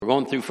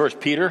going through 1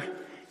 Peter,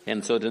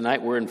 and so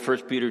tonight we're in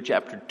 1 Peter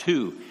chapter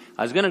 2.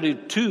 I was going to do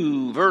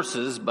 2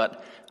 verses,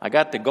 but I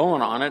got to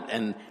going on it,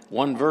 and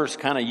one verse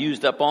kind of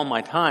used up all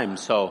my time.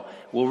 So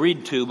we'll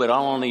read 2, but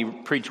I'll only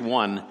preach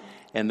 1,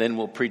 and then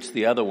we'll preach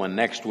the other one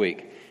next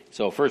week.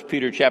 So 1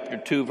 Peter chapter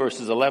 2,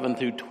 verses 11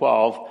 through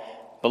 12.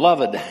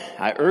 Beloved,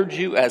 I urge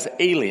you as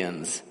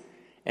aliens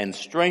and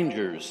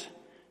strangers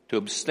to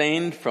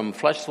abstain from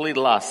fleshly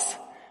lusts,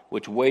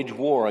 which wage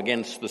war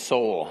against the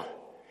soul.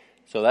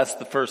 So that's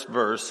the first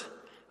verse.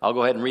 I'll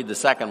go ahead and read the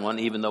second one,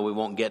 even though we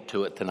won't get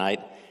to it tonight.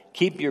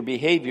 Keep your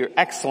behavior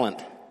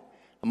excellent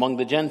among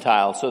the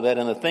Gentiles, so that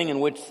in the thing in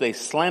which they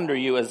slander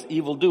you as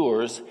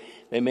evildoers,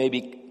 they may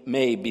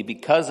be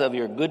because of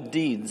your good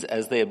deeds,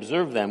 as they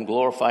observe them,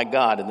 glorify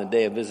God in the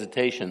day of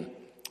visitation.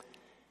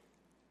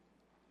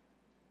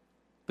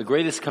 The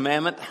greatest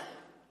commandment,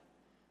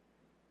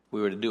 if we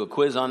were to do a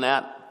quiz on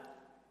that,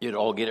 you'd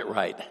all get it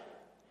right.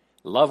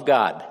 Love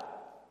God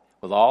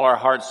with all our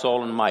heart,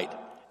 soul, and might.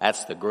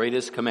 That's the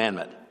greatest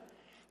commandment.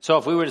 So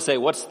if we were to say,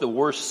 what's the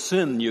worst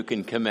sin you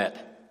can commit?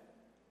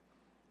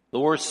 The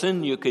worst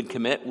sin you could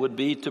commit would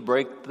be to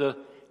break the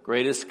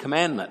greatest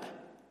commandment.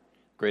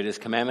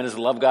 Greatest commandment is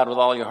to love God with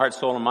all your heart,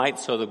 soul, and might.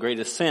 So the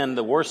greatest sin,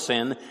 the worst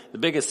sin, the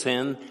biggest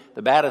sin,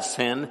 the baddest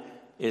sin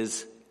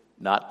is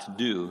not to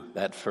do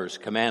that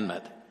first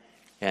commandment.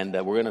 And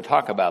we're going to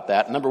talk about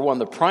that. Number 1,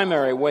 the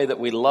primary way that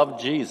we love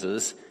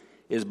Jesus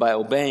is by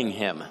obeying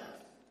him.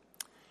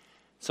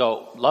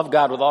 So love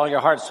God with all your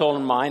heart, soul,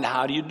 and mind.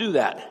 How do you do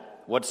that?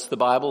 What's the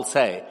Bible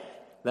say?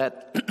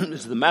 That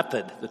is the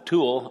method, the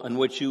tool in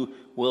which you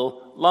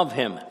will love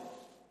him.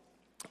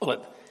 Well,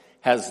 it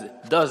has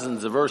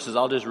dozens of verses.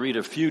 I'll just read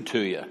a few to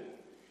you.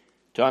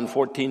 John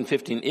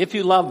 14:15. If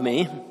you love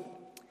me,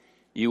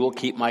 you will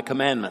keep my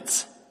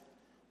commandments.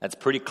 That's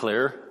pretty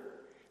clear.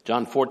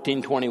 John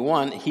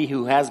 14:21. He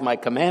who has my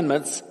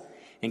commandments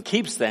and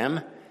keeps them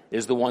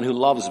is the one who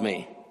loves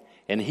me.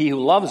 And he who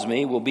loves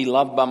me will be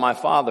loved by my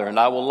Father, and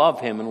I will love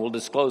him and will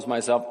disclose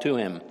myself to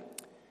him.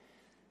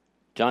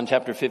 John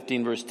chapter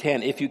 15, verse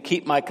 10. If you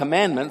keep my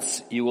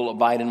commandments, you will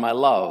abide in my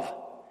love,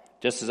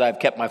 just as I have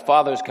kept my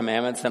Father's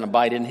commandments and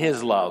abide in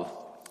his love.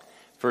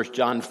 1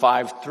 John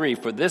 5:3.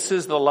 For this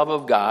is the love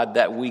of God,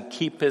 that we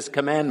keep his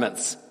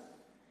commandments.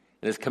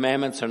 And his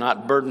commandments are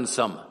not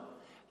burdensome.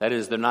 That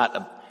is,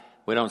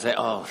 we don't say,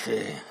 oh,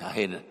 I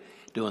hate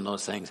doing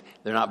those things.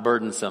 They're not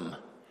burdensome.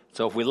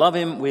 So if we love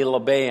him, we'll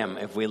obey him.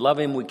 If we love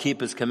him, we keep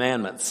his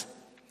commandments.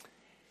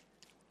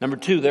 Number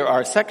 2, there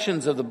are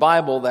sections of the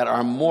Bible that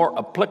are more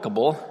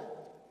applicable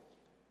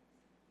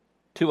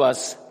to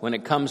us when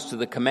it comes to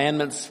the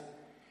commandments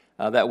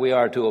that we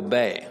are to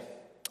obey.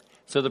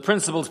 So the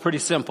principle is pretty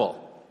simple.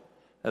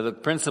 The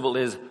principle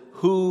is,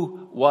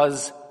 who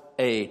was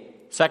a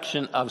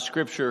section of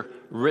Scripture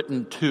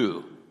written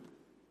to?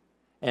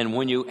 And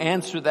when you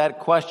answer that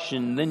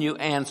question, then you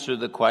answer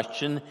the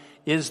question,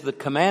 is the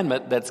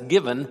commandment that's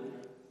given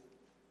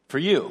for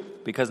you?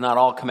 Because not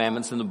all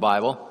commandments in the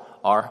Bible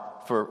are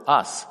for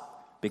us,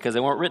 because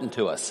they weren't written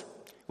to us.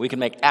 We can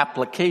make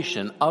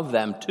application of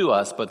them to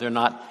us, but they're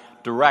not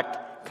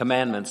direct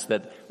commandments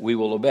that we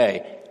will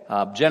obey.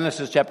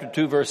 Genesis chapter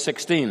 2, verse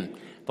 16.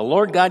 The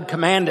Lord God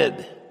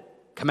commanded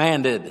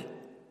the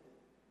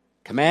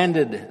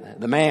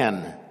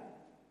man,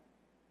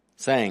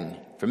 saying,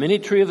 from any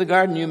tree of the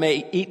garden you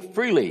may eat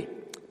freely,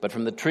 but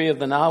from the tree of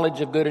the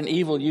knowledge of good and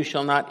evil you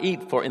shall not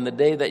eat, for in the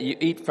day that you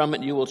eat from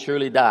it you will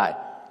surely die.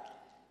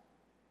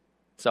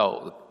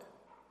 So,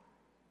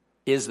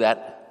 is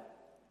that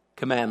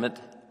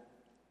commandment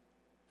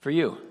for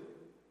you?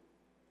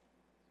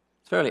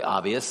 It's fairly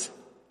obvious.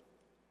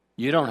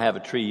 You don't have a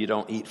tree you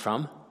don't eat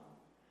from.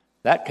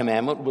 That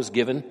commandment was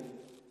given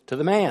to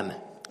the man.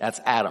 That's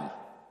Adam.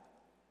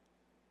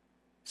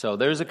 So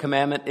there's a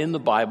commandment in the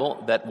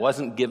Bible that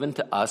wasn't given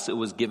to us. It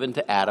was given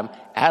to Adam.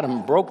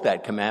 Adam broke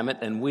that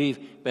commandment, and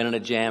we've been in a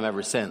jam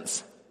ever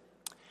since.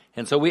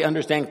 And so we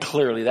understand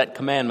clearly that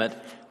commandment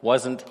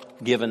wasn't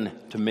given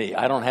to me.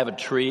 I don't have a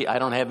tree. I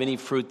don't have any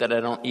fruit that I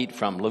don't eat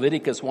from.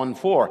 Leviticus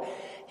 1:4.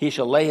 He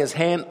shall lay his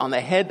hand on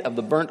the head of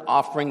the burnt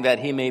offering, that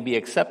he may be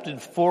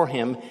accepted for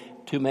him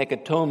to make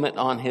atonement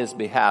on his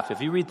behalf.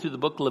 If you read through the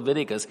book of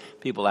Leviticus,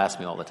 people ask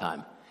me all the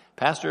time,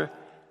 Pastor,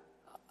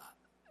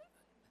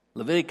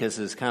 Leviticus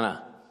is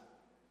kind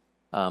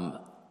of,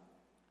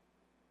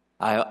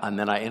 and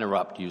then I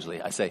interrupt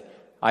usually. I say,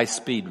 I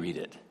speed read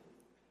it.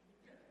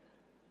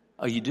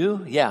 Oh, you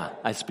do? Yeah,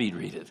 I speed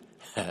read it.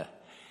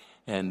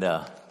 And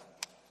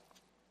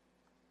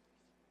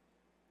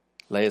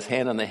lay his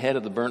hand on the head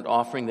of the burnt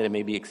offering that it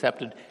may be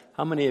accepted.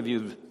 How many of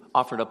you have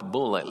offered up a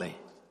bull lately?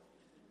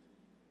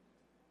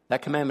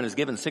 That commandment is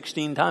given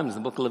 16 times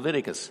in the book of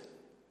Leviticus.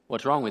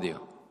 What's wrong with you?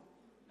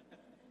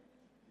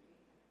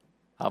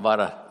 How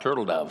about a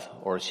turtle dove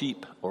or a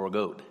sheep or a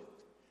goat?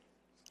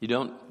 You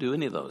don't do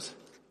any of those.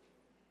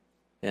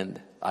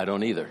 And I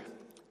don't either.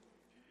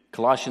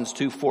 Colossians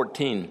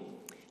 2:14.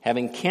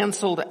 Having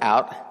canceled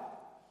out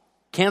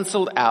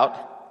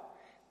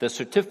the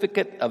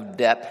certificate of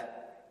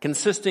debt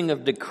consisting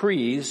of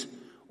decrees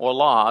or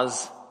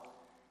laws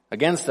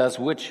against us,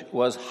 which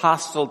was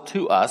hostile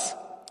to us,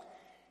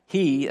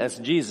 he, as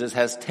Jesus,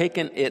 has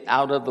taken it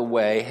out of the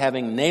way,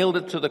 having nailed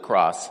it to the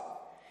cross.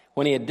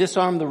 When he had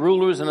disarmed the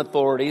rulers and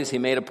authorities, he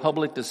made a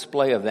public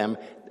display of them.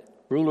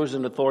 Rulers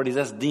and authorities,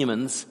 that's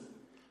demons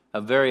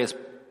of various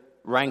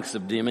ranks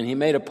of demon. He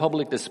made a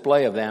public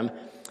display of them.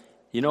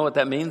 You know what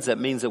that means? That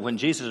means that when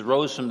Jesus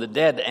rose from the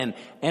dead and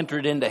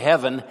entered into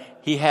heaven,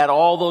 he had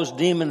all those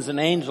demons and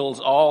angels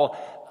all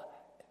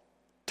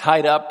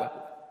tied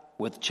up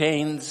with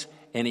chains,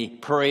 and he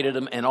paraded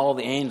them, and all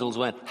the angels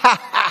went, "Ha,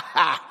 ha,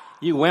 ha,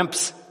 you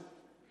wimps."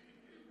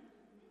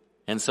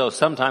 And so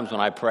sometimes when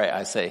I pray,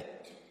 I say,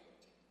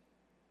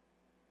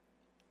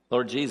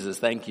 "Lord Jesus,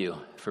 thank you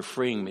for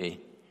freeing me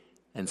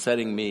and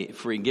setting me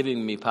free,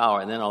 giving me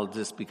power." And then I'll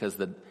just, because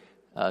the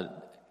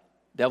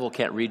devil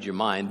can't read your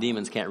mind,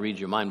 demons can't read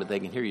your mind, but they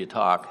can hear you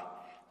talk,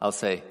 I'll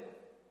say,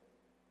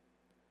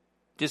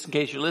 just in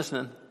case you're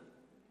listening,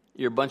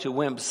 you're a bunch of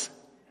wimps.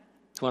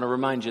 Just want to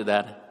remind you of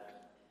that.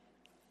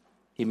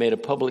 He made a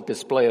public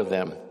display of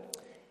them.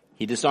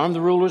 He disarmed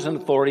the rulers and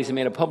authorities. He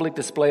made a public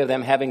display of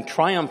them, having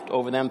triumphed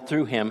over them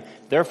through him.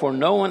 Therefore,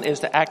 no one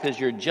is to act as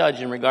your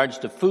judge in regards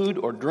to food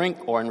or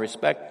drink or in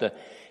respect to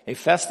a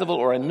festival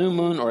or a new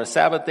moon or a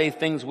Sabbath day,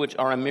 things which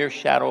are a mere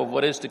shadow of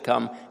what is to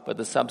come, but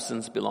the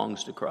substance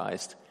belongs to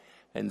Christ.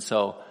 And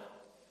so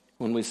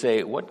when we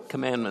say, what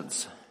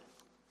commandments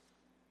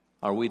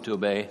are we to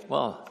obey?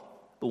 Well,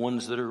 the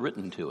ones that are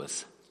written to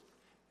us.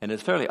 And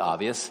it's fairly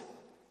obvious.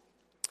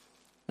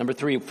 Number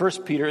 3, 1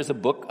 Peter is a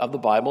book of the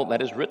Bible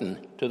that is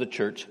written to the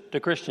church, to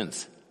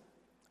Christians.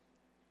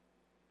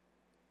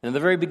 In the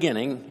very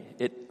beginning,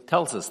 it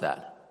tells us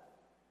that.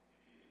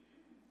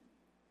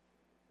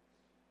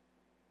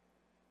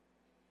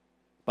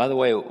 By the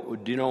way,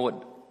 do you know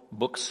what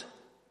books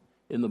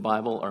in the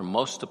Bible are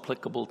most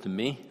applicable to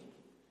me?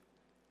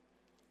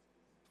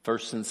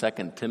 1st and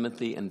 2nd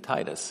Timothy and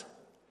Titus.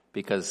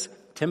 Because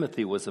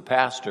Timothy was a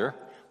pastor.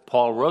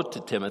 Paul wrote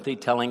to Timothy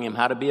telling him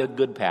how to be a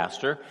good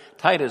pastor.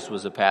 Titus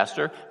was a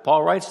pastor.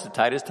 Paul writes to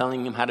Titus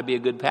telling him how to be a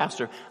good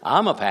pastor.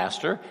 I'm a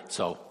pastor,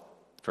 so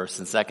 1st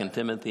and 2nd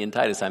Timothy and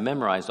Titus. I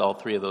memorized all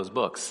 3 of those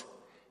books,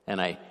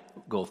 and I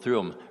go through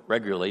them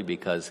regularly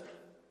because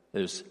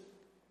there's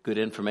good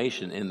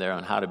information in there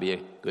on how to be a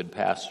good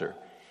pastor.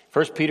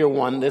 1 Peter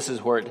 1, this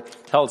is where it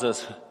tells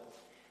us,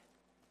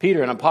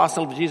 Peter, an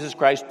apostle of Jesus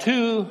Christ,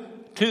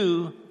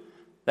 to,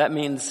 that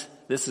means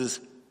this is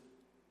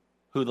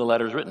who the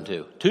letter is written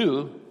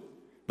to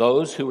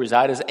those who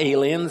reside as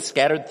aliens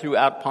scattered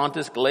throughout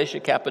Pontus, Galatia,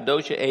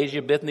 Cappadocia,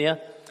 Asia,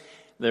 Bithynia.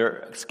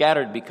 They're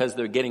scattered because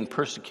they're getting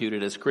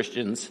persecuted as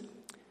Christians,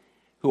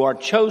 who are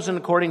chosen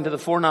according to the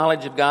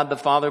foreknowledge of God the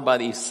Father by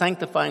the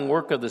sanctifying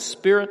work of the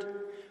Spirit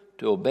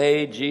to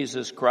obey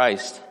Jesus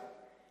Christ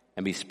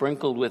and be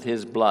sprinkled with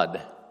his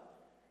blood.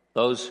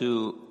 Those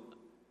who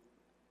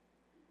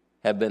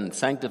have been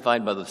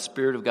sanctified by the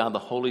Spirit of God, the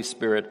Holy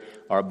Spirit,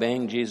 are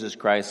obeying Jesus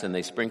Christ, and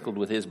they sprinkled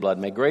with his blood.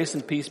 May grace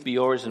and peace be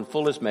yours in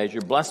fullest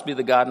measure. Blessed be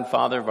the God and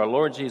Father of our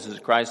Lord Jesus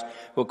Christ,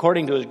 who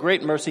according to his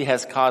great mercy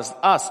has caused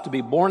us to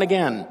be born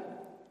again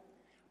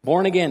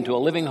to a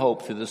living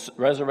hope through the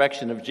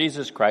resurrection of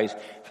Jesus Christ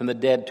from the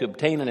dead, to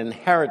obtain an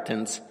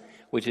inheritance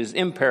which is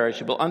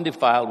imperishable,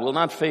 undefiled, will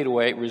not fade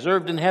away,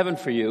 reserved in heaven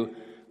for you,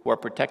 who are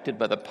protected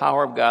by the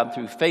power of God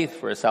through faith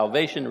for a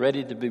salvation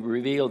ready to be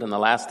revealed in the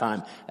last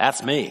time.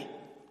 That's me.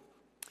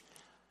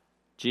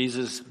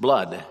 Jesus'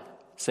 blood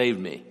saved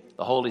me.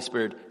 The Holy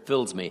Spirit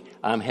fills me.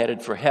 I'm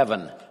headed for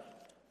heaven.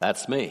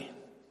 That's me.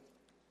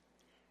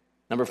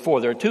 Number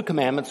 4, there are 2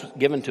 commandments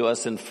given to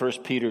us in 1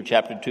 Peter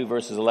chapter 2,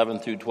 verses 11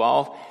 through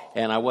 12.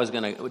 And I was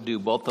going to do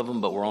both of them,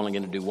 but we're only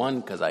going to do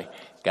one because I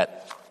got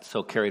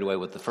so carried away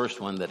with the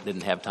first one that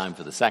didn't have time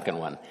for the second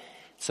one.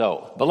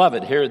 So,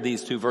 beloved, here are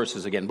these 2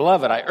 verses again.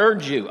 Beloved, I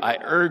urge you, I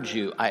urge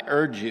you, I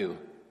urge you.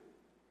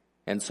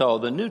 And so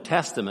the New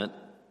Testament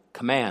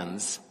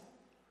commands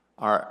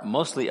are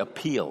mostly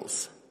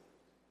appeals.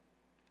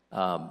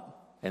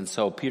 And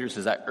so Peter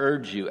says, I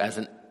urge you as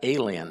an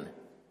alien.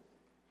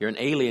 You're an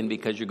alien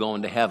because you're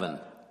going to heaven.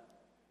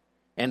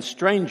 And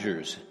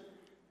strangers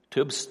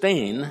to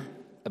abstain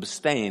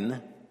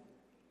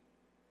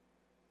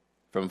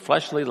from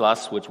fleshly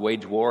lusts which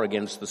wage war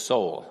against the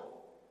soul.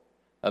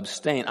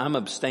 Abstain. I'm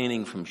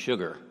abstaining from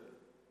sugar.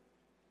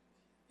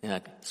 Yeah,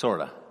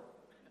 sort of.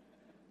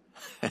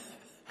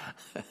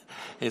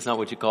 It's not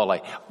what you call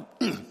like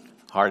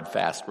hard,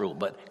 fast rule,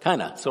 but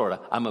kind of, sort of.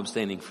 I'm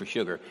abstaining from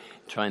sugar,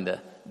 trying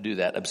to do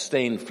that.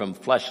 Abstain from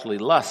fleshly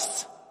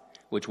lusts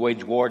which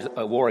wage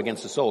war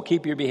against the soul.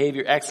 Keep your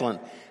behavior excellent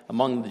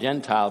among the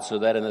Gentiles, so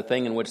that in the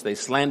thing in which they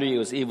slander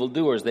you as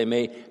evildoers, they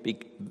may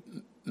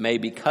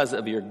because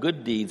of your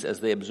good deeds as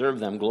they observe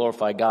them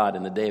glorify God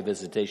in the day of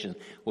visitation.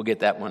 We'll get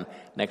that one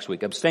next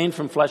week. Abstain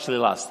from fleshly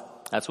lust.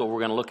 That's what we're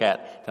going to look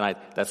at tonight.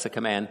 That's the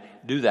command.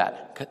 Do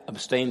that.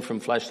 Abstain from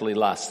fleshly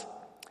lust.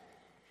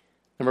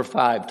 Number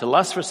 5, to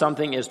lust for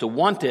something is to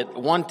want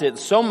it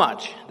so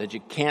much that you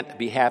can't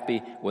be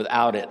happy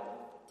without it.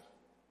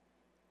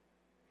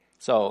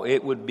 So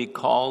it would be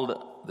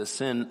called the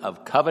sin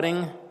of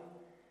coveting,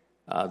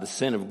 the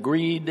sin of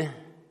greed,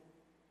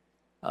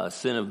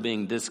 sin of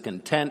being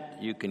discontent.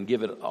 You can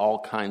give it all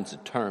kinds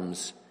of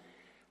terms.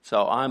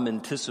 So I'm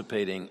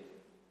anticipating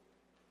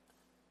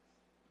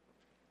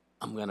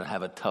I'm going to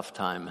have a tough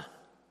time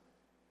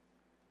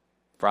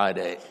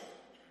Friday,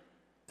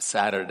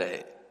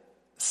 Saturday,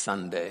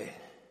 Sunday,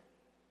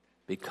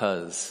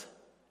 because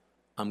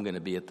I'm going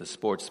to be at the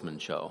Sportsman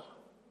Show.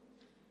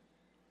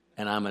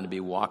 And I'm going to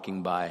be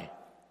walking by,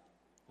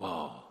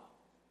 whoa,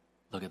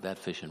 look at that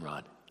fishing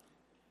rod.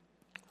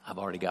 I've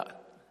already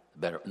got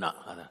better, no,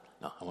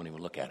 I won't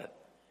even look at it.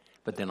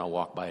 But then I'll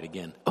walk by it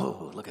again.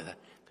 Oh, look at that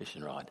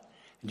fishing rod.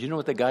 And do you know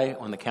what the guy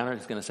on the counter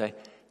is going to say?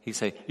 He'd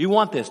say, you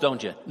want this,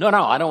 don't you? No,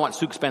 I don't want it. It's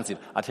too expensive.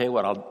 I'll tell you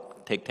what, I'll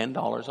take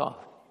 $10 off.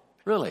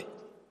 Really?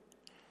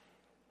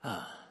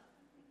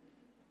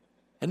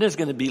 And there's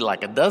going to be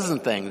like a dozen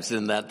things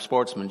in that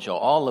Sportsman Show,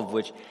 all of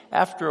which,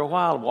 after a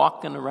while,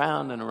 walking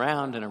around and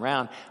around and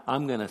around,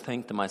 I'm going to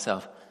think to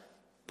myself,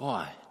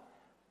 boy,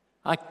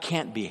 I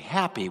can't be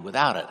happy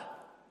without it.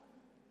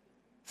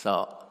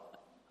 So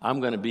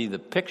I'm going to be the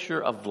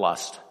picture of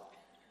lust.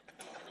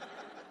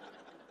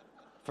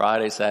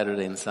 Friday,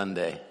 Saturday, and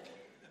Sunday.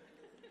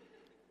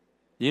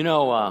 You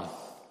know,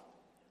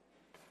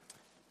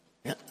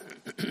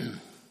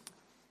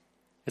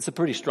 it's a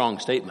pretty strong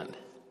statement.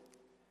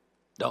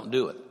 Don't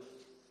do it.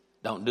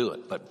 Don't do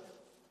it. But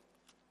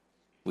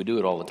we do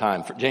it all the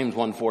time. James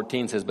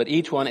 1:14 says, but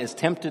each one is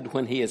tempted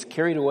when he is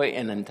carried away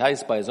and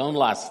enticed by his own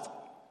lust.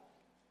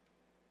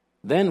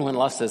 Then when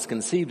lust is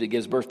conceived, it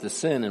gives birth to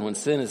sin. And when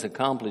sin is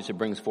accomplished, it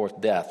brings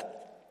forth death.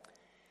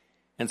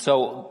 And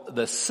so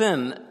the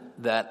sin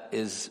that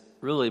is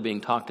really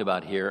being talked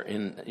about here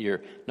in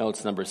your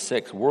notes, number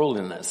 6,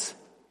 worldliness.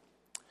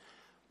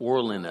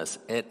 Worldliness.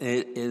 It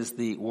is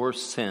the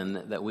worst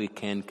sin that we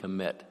can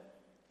commit.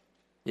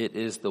 It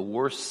is the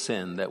worst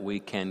sin that we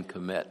can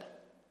commit.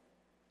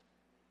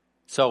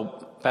 So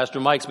Pastor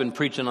Mike's been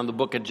preaching on the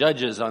book of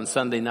Judges on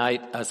Saturday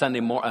night,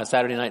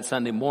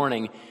 Sunday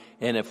morning.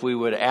 And if we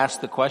would ask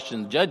the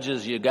question,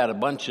 Judges, you got a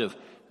bunch of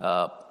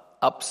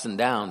ups and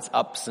downs.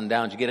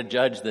 You get a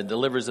judge that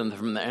delivers them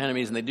from their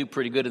enemies, and they do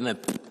pretty good, and then...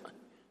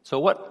 So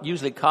what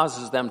usually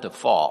causes them to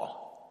fall?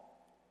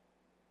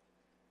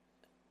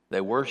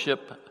 They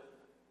worship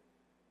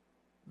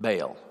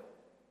Baal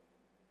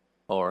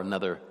or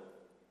another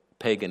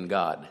pagan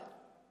god.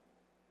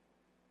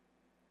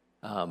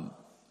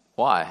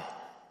 Why?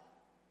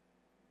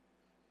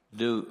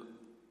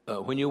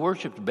 When you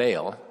worshiped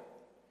Baal,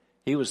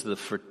 he was the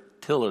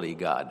fertility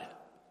god.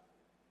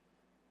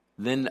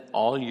 Then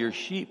all your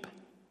sheep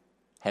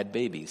had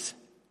babies.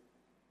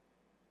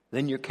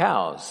 Then your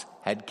cows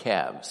had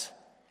calves.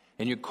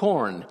 And your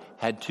corn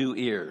had 2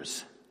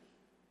 ears.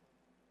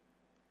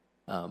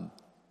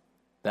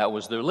 That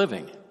was their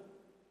living.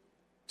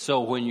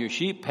 So when your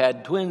sheep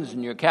had twins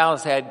and your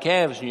cows had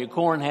calves and your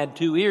corn had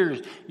 2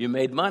 ears, you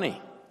made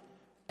money.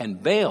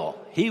 And Baal,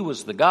 he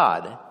was the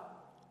god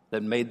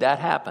that made that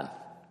happen.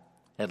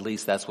 At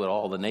least that's what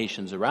all the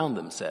nations around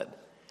them said.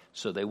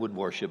 So they would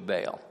worship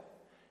Baal.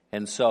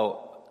 And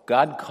so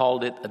God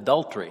called it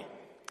adultery,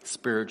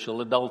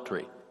 spiritual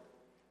adultery.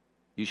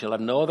 You shall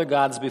have no other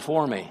gods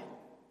before me.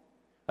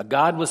 A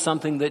God was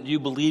something that you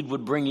believed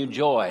would bring you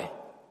joy.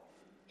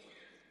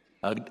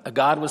 A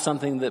God was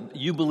something that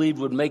you believed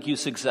would make you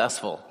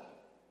successful.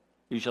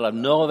 You shall have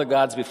no other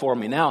gods before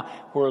me. Now,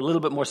 we're a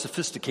little bit more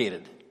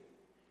sophisticated.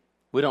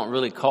 We don't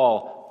really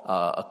call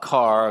a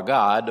car a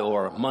god,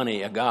 or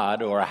money a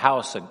god, or a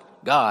house a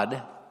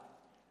god.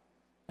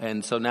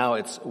 And so now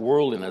it's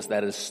worldliness,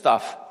 that is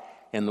stuff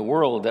in the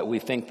world that we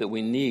think that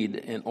we need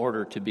in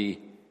order to be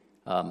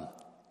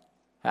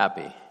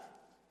happy.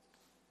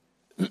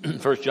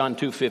 1 John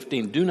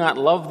 2:15, do not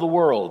love the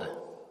world.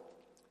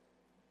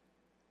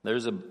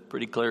 There's a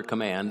pretty clear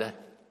command.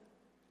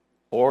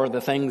 Or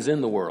the things in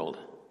the world.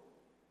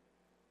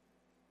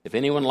 If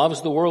anyone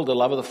loves the world, the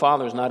love of the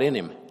Father is not in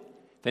him.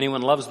 If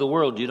anyone loves the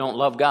world, you don't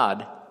love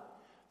God.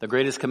 The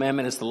greatest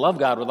commandment is to love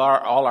God with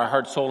all our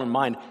heart, soul, and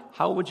mind.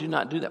 How would you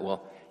not do that?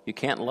 Well, you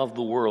can't love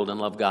the world and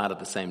love God at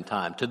the same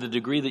time. To the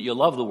degree that you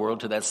love the world,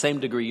 to that same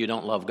degree you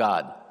don't love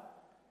God.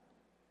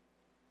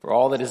 For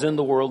all that is in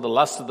the world, the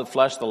lust of the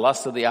flesh, the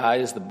lust of the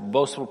eyes, the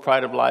boastful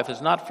pride of life,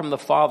 is not from the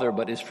Father,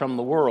 but is from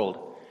the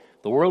world.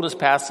 The world is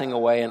passing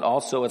away, and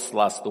also its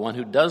lust. The one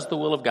who does the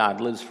will of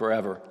God lives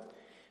forever.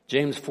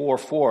 James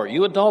 4:4,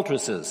 you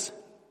adulteresses,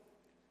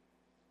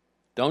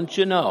 don't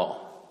you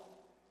know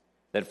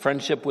that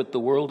friendship with the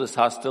world is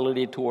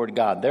hostility toward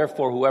God?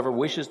 Therefore, whoever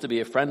wishes to be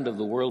a friend of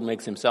the world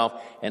makes himself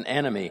an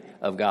enemy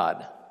of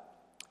God.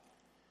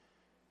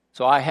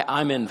 So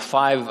I'm in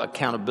 5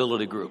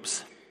 accountability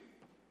groups.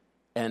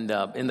 And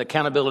in the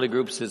accountability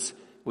groups,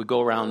 we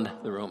go around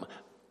the room.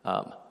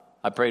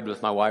 I prayed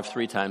with my wife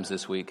 3 times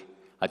this week.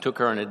 I took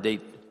her on a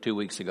date 2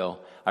 weeks ago.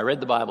 I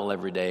read the Bible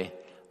every day.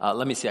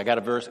 Let me see, I got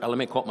a verse. Let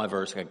me quote my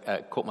verse. I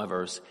quote my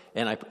verse.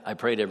 And I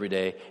prayed every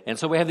day. And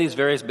so we have these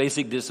various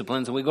basic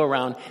disciplines, and we go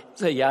around and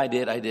say, yeah, I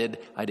did.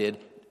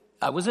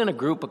 I was in a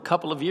group a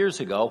couple of years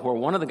ago where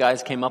one of the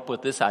guys came up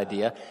with this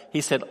idea.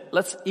 He said,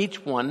 let's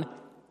each one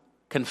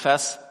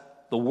confess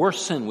the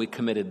worst sin we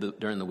committed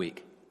during the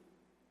week.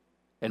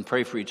 and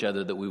pray for each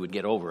other that we would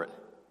get over it.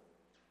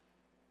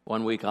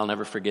 One week, I'll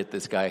never forget,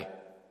 this guy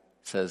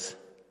says,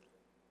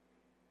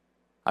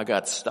 I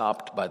got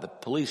stopped by the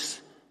police,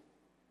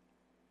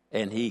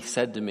 and he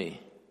said to me,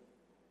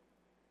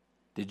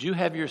 did you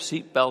have your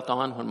seatbelt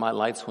on when my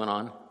lights went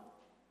on?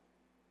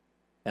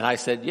 And I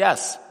said,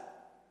 yes.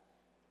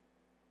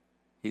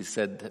 He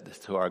said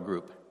to our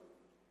group,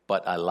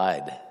 but I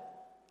lied.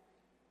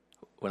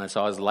 When I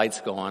saw his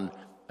lights go on,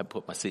 I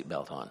put my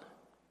seatbelt on.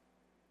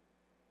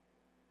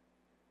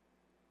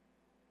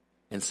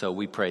 And so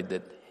we prayed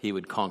that he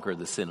would conquer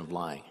the sin of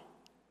lying.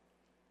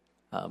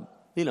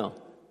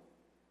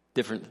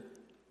 Different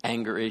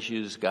anger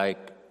issues. Guy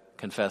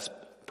confessed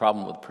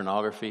problem with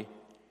pornography.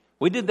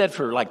 We did that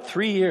for like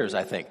 3 years,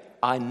 I think.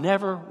 I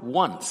never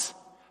once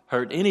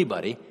heard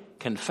anybody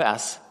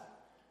confess,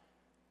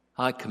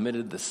 I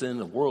committed the sin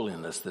of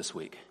worldliness this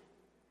week.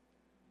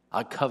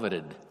 I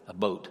coveted a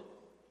boat,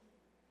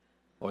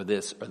 or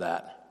this or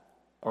that,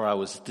 or I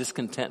was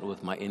discontent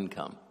with my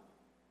income.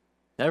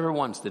 Never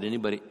once did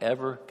anybody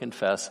ever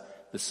confess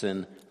the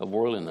sin of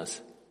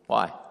worldliness.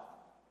 Why?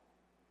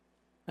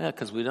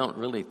 Because we don't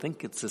really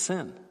think it's a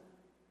sin.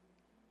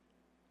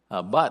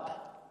 But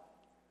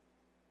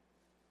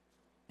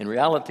in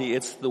reality,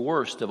 it's the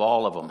worst of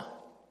all of them.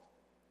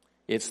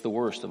 It's the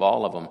worst of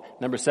all of them.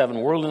 Number 7,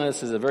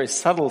 worldliness is a very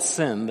subtle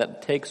sin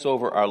that takes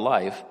over our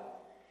life.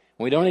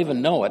 We don't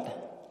even know it.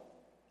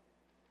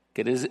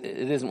 It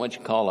isn't what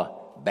you call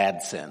a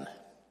bad sin.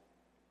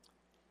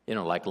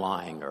 Like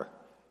lying or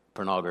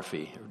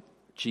pornography or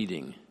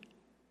cheating.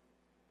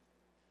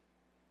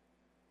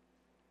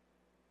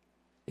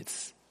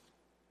 It's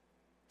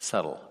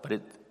subtle, but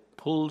it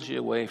pulls you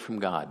away from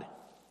God.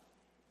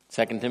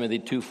 2 Timothy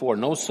 2:4,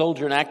 no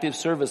soldier in active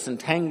service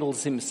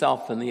entangles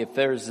himself in the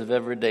affairs of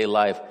everyday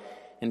life.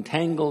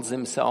 Entangles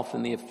himself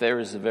in the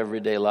affairs of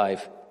everyday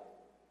life.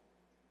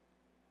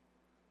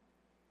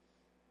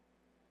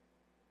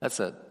 That's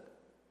a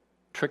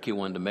tricky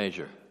one to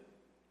measure.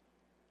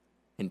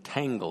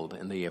 Entangled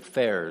in the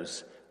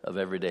affairs of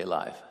everyday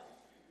life.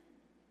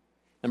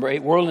 Number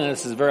 8,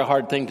 worldliness is a very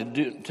hard thing to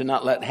do, to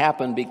not let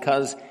happen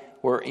because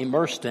we're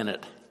immersed in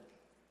it.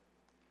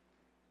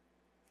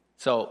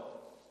 So,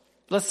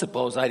 let's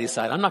suppose I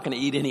decide I'm not going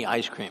to eat any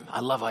ice cream. I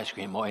love ice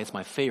cream. Boy, it's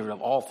my favorite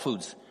of all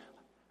foods.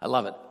 I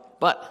love it.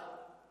 But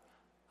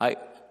I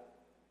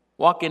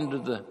walk into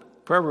the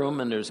prayer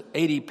room and there's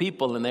 80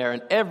 people in there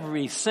and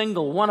every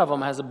single one of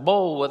them has a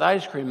bowl with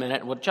ice cream in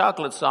it with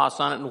chocolate sauce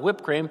on it and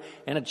whipped cream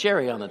and a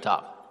cherry on the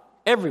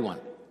top. Everyone.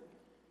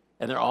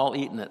 And they're all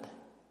eating it.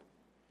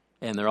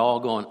 And they're all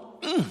going,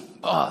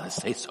 oh, this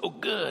tastes so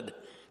good.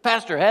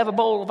 Pastor, have a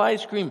bowl of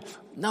ice cream.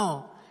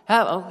 No,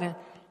 okay.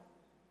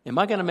 Am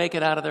I going to make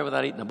it out of there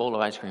without eating a bowl of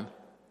ice cream?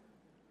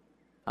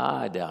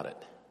 I doubt it.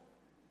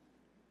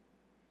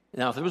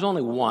 Now, if there was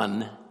only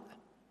one,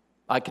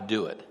 I could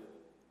do it.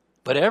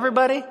 But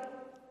everybody?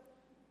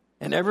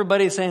 And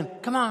everybody's saying,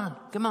 come on,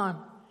 come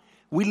on.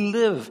 We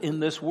live in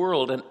this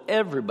world and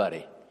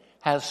everybody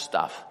has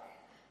stuff.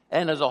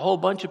 And there's a whole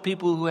bunch of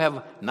people who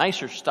have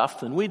nicer stuff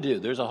than we do.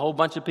 There's a whole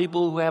bunch of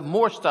people who have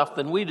more stuff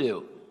than we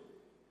do.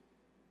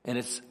 And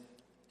it's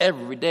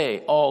every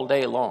day, all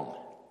day long.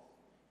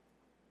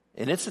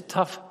 And it's a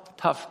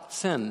tough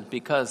sin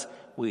because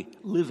we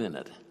live in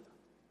it,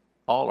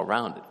 all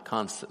around it,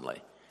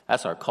 constantly.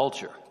 That's our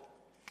culture,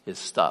 is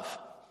stuff.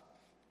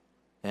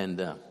 And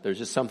there's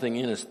just something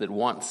in us that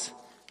wants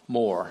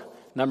more.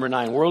 Number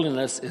 9,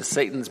 worldliness is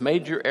Satan's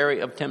major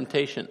area of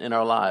temptation in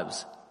our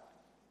lives.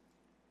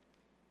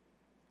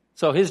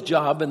 So his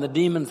job and the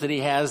demons that he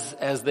has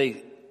as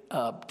they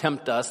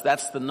tempt us,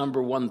 that's the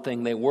number one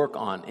thing they work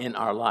on in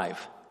our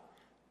life.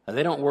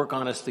 They don't work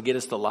on us to get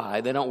us to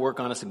lie. They don't work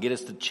on us to get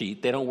us to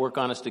cheat. They don't work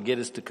on us to get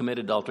us to commit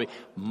adultery.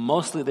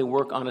 Mostly they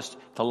work on us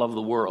to love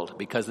the world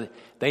because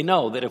they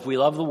know that if we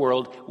love the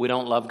world, we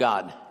don't love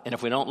God. And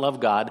if we don't love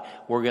God,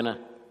 we're going to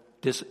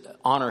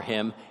dishonor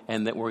him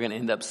and that we're going to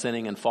end up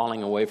sinning and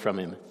falling away from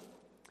him.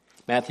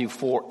 Matthew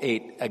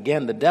 4:8.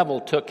 Again, the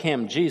devil took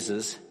him,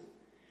 Jesus,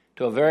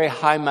 to a very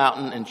high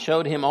mountain and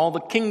showed him all the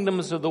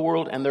kingdoms of the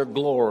world and their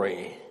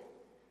glory.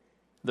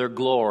 Their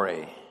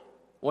glory.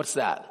 What's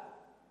that?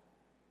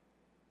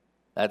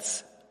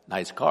 That's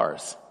nice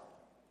cars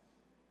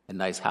and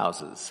nice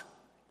houses.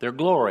 Their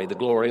glory, the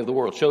glory of the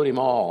world. Showed him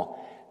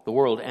all the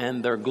world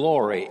and their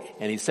glory.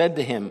 And he said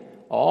to him,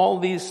 all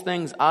these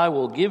things I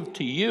will give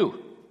to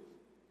you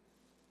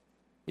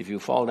if you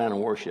fall down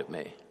and worship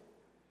me.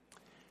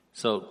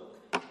 So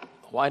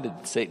why did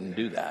Satan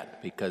do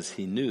that? Because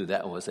he knew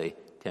that was a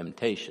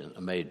temptation,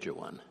 a major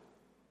one.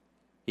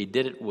 He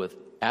did it with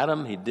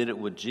Adam, he did it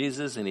with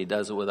Jesus, and he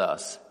does it with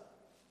us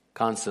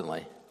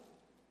constantly.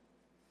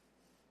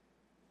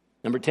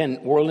 Number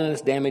 10,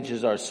 worldliness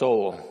damages our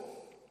soul.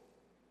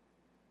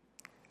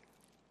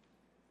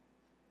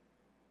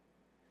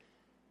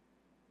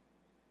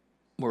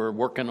 We're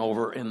working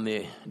over in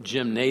the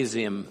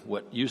gymnasium,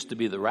 what used to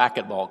be the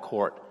racquetball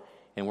court,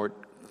 and we're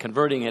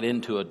converting it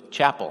into a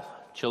chapel,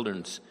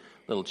 children's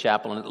little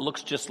chapel, and it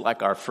looks just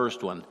like our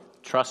first one.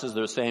 trusses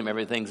are the same,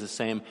 everything's the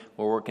same.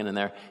 We're working in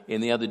there.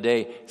 And the other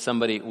day,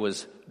 somebody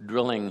was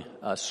drilling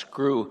a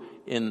screw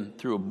in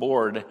through a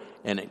board,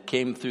 and it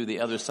came through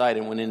the other side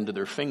and went into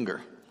their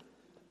finger.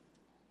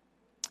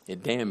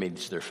 It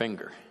damaged their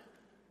finger.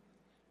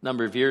 A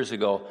number of years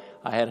ago,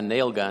 I had a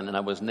nail gun, and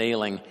I was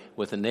nailing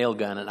with a nail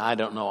gun, and I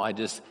don't know, I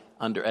just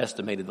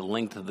underestimated the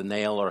length of the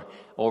nail or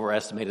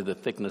overestimated the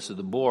thickness of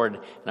the board,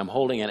 and I'm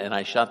holding it, and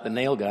I shot the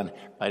nail gun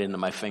right into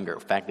my finger. In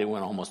fact, it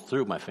went almost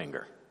through my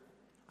finger.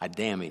 I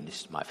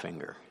damaged my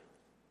finger.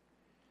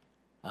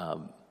 I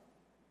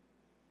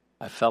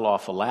fell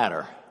off a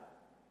ladder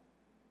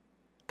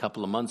a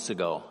couple of months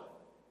ago,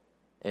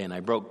 and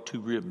I broke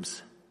 2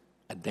 ribs.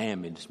 I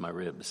damaged my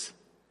ribs.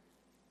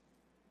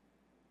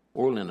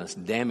 Worldliness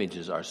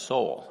damages our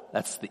soul.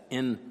 That's the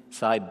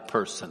inside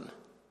person.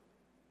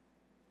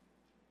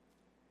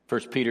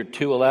 1 Peter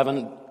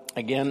 2:11,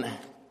 again,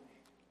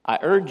 I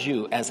urge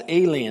you as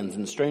aliens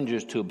and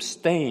strangers to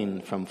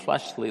abstain from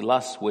fleshly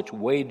lusts which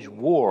wage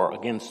war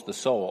against the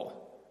soul.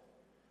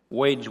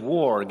 Wage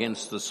war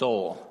against the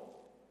soul.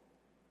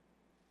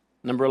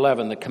 Number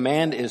 11, the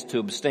command is to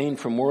abstain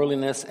from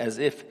worldliness as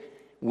if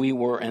we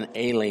were an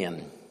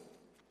alien.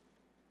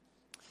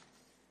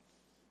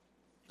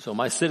 So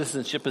my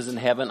citizenship is in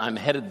heaven. I'm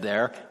headed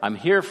there. I'm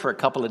here for a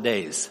couple of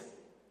days.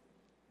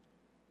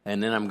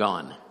 And then I'm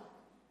gone.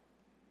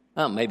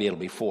 Well, maybe it'll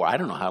be 4. I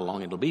don't know how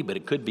long it'll be, but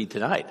it could be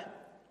tonight.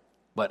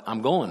 But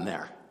I'm going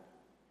there.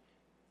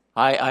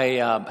 I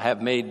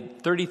have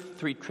made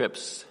 23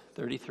 trips,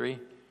 23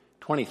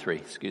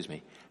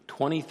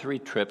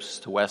 trips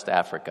to West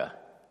Africa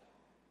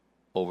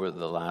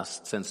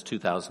since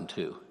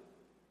 2002.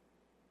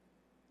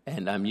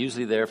 And I'm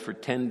usually there for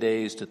 10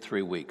 days to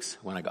 3 weeks.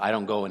 When I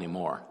don't go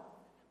anymore.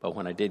 But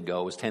when I did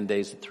go, it was 10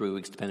 days to 3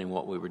 weeks, depending on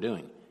what we were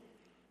doing.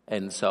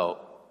 And so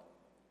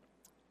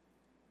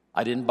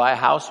I didn't buy a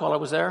house while I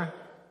was there.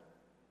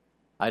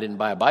 I didn't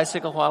buy a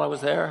bicycle while I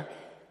was there.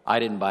 I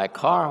didn't buy a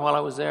car while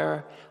I was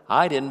there.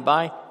 I didn't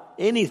buy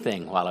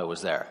anything while I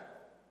was there.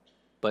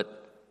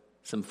 But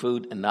some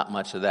food and not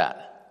much of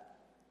that.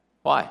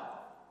 Why?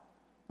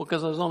 Well,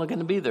 because I was only going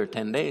to be there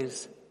 10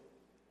 days.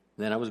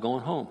 Then I was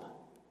going home.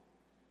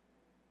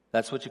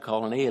 That's what you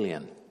call an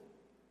alien.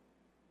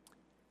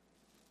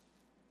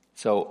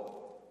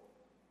 So,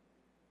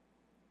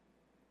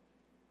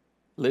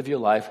 live your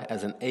life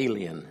as an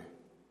alien.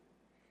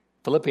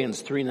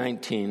 Philippians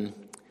 3:19,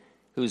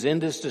 who's in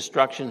this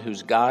destruction,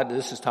 whose God,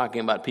 this is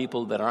talking about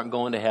people that aren't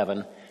going to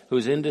heaven,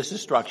 who's in this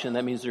destruction,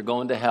 that means they're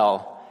going to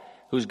hell,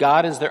 whose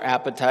God is their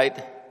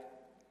appetite,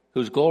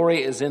 whose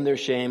glory is in their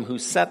shame, who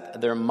set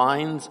their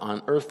minds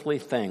on earthly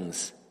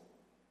things.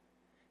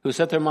 Who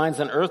set their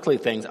minds on earthly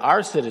things.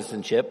 Our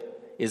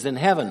citizenship is in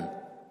heaven,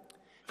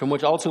 from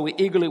which also we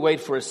eagerly wait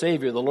for a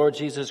Savior, the Lord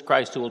Jesus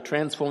Christ, who will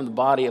transform the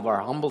body of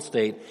our humble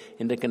state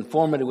into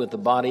conformity with the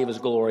body of His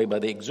glory by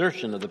the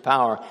exertion of the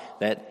power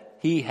that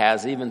He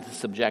has, even to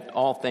subject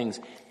all things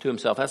to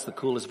Himself. That's the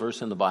coolest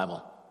verse in the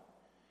Bible.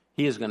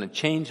 He is going to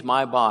change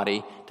my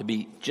body to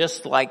be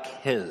just like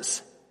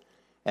His.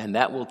 And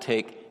that will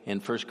take, in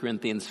 1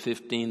 Corinthians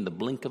 15, the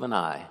blink of an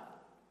eye.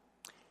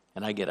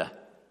 And I get a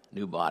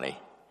new body.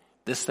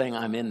 This thing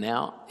I'm in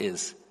now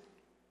is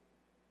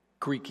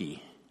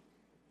creaky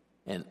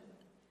and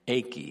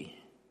achy,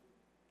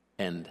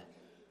 and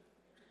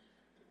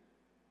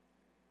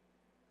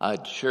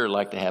I'd sure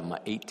like to have my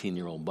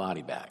 18-year-old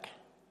body back,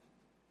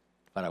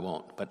 but I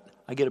won't. But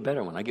I get a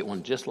better one. I get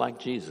one just like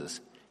Jesus,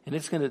 and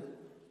it's going to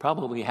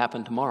probably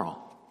happen tomorrow,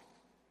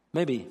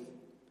 maybe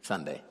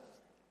Sunday,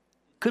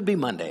 could be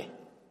Monday,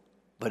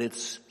 but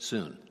it's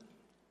soon.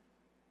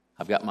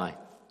 I've got my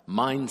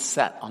mind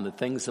set on the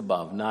things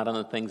above, not on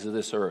the things of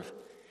this earth.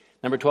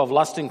 Number 12,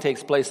 lusting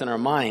takes place in our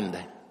mind,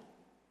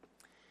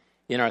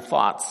 in our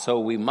thoughts. So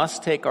we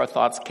must take our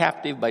thoughts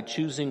captive by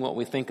choosing what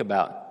we think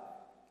about.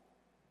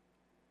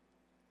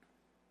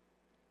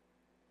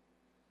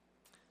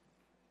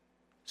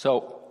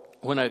 So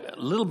when a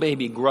little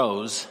baby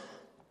grows,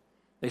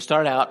 they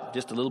start out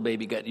just a little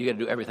baby. You got to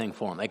do everything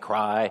for them. They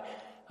cry,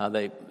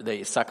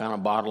 they suck on a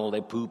bottle,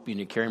 they poop, and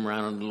you carry them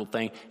around on a little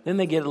thing. Then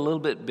they get a little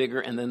bit bigger,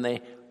 and then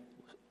they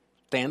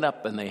stand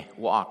up and they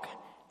walk.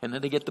 And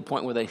then they get to the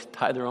point where they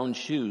tie their own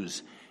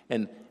shoes,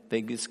 and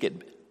they just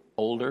get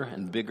older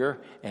and bigger,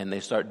 and they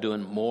start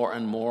doing more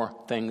and more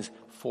things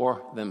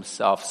for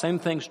themselves. Same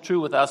thing's true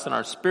with us in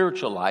our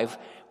spiritual life.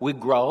 We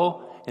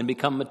grow and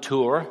become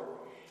mature.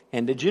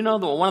 And did you know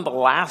that one of the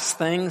last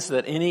things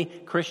that any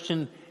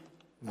Christian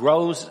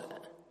grows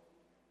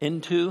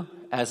into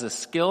as a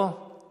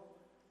skill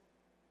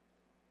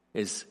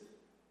is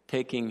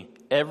taking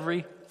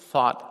every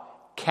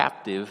thought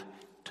captive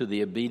to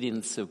the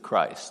obedience of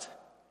Christ?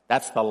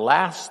 That's the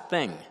last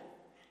thing.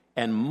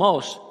 And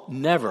most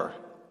never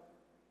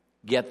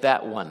get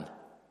that one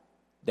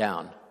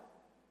down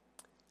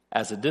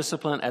as a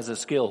discipline, as a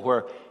skill,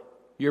 where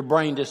your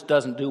brain just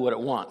doesn't do what it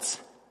wants.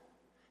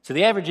 So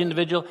the average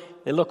individual,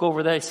 they look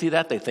over there, see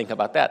that, they think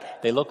about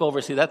that. They look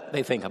over, see that,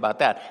 they think about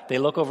that. They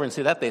look over and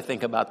see that, they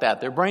think about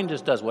that. Their brain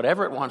just does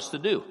whatever it wants to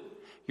do.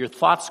 Your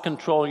thoughts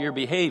control your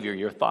behavior.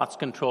 Your thoughts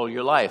control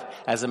your life.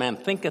 As a man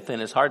thinketh in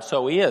his heart,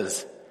 so he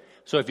is.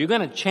 So if you're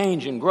going to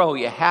change and grow,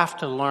 you have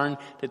to learn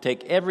to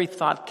take every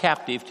thought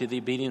captive to the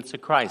obedience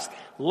of Christ.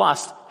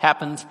 Lust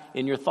happens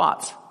in your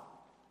thoughts.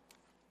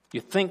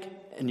 You think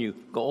and you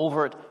go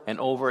over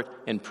it,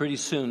 and pretty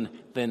soon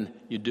then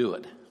you do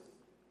it.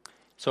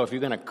 So if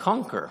you're going to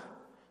conquer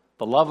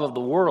the love of the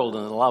world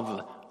and the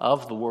love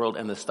of the world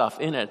and the stuff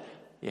in it,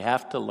 you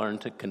have to learn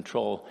to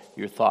control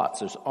your thoughts.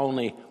 There's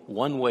only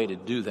one way to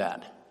do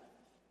that.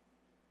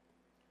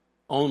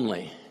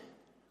 Only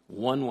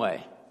one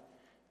way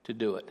to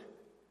do it.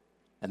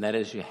 And that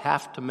is you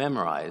have to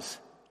memorize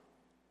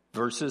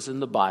verses in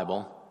the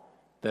Bible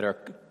that are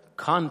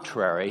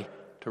contrary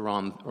to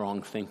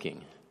wrong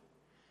thinking.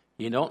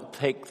 You don't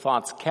take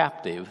thoughts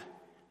captive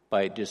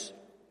by just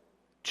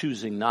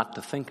choosing not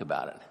to think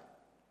about it.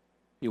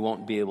 You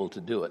won't be able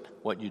to do it.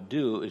 What you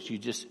do is you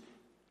just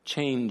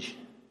change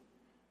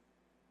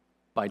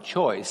by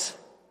choice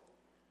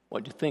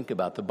what you think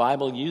about. The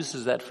Bible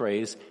uses that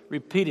phrase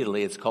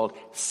repeatedly. It's called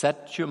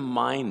set your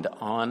mind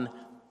on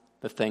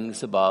the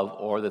things above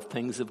or the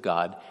things of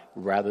God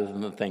rather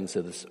than the things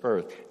of this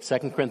earth.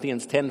 2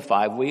 Corinthians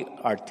 10:5, we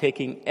are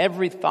taking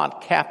every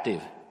thought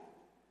captive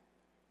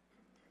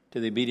to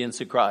the obedience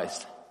of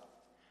Christ.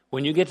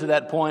 When you get to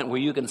that point where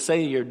you can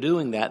say you're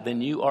doing that,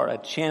 then you are a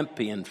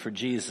champion for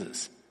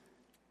Jesus.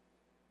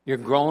 You're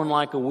growing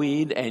like a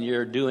weed and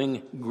you're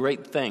doing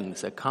great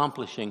things,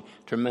 accomplishing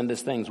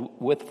tremendous things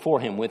for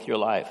Him with your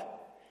life.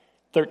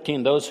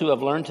 13, those who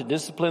have learned to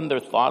discipline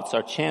their thoughts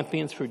are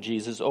champions for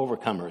Jesus,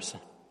 overcomers.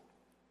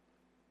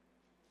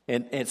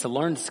 And it's a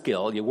learned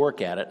skill. You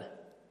work at it.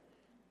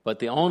 But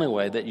the only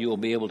way that you will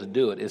be able to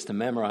do it is to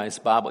memorize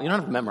the Bible. You don't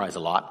have to memorize a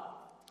lot.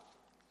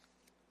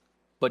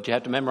 But you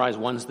have to memorize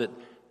ones that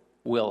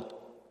will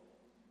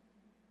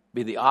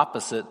be the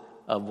opposite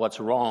of what's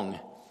wrong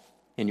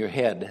in your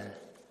head.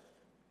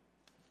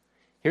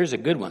 Here's a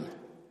good one.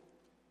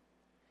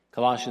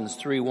 Colossians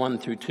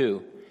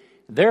 3:1-2.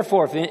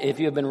 Therefore, if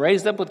you have been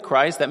raised up with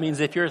Christ, that means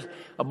if you're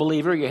a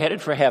believer, you're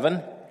headed for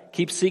heaven.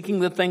 Keep seeking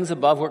the things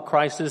above where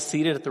Christ is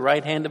seated at the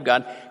right hand of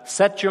God.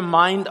 Set your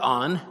mind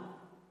on.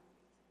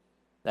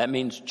 That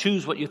means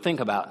choose what you think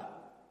about.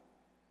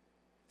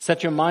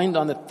 Set your mind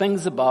on the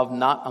things above,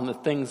 not on the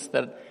things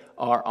that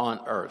are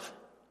on earth.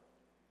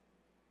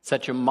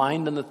 Set your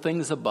mind on the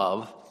things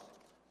above,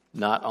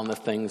 not on the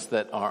things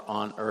that are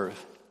on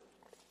earth.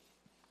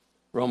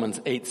 Romans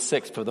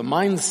 8:6, for the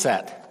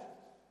mindset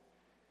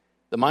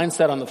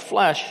on the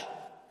flesh,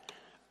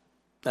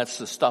 that's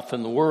the stuff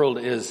in the world,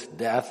 is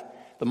death.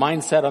 The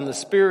mindset on the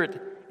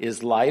spirit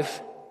is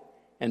life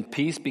and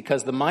peace,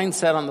 because the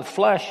mindset on the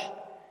flesh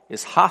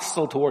is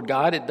hostile toward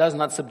God. It does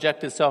not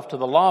subject itself to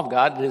the law of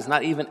God. It is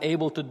not even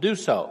able to do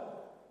so.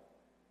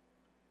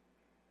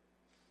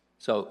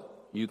 So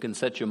you can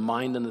set your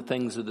mind on the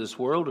things of this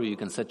world, or you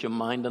can set your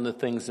mind on the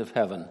things of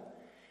heaven.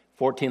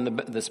 14,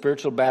 the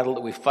spiritual battle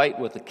that we fight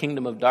with the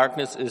kingdom of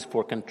darkness is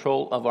for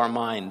control of our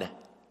mind.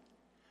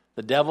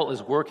 The devil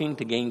is working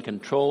to gain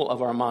control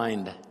of our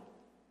mind.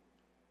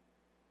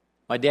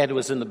 My dad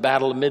was in the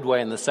Battle of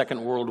Midway in the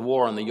Second World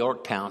War on the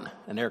Yorktown,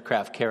 an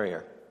aircraft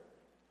carrier.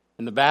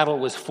 And the battle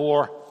was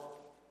for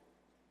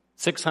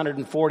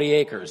 640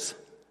 acres,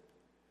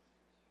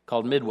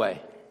 called Midway.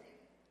 It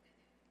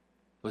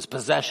was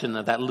possession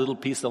of that little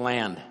piece of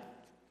land.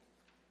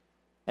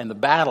 And the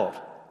battle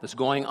that's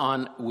going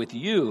on with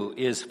you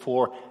is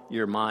for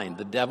your mind.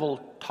 The devil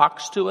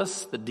talks to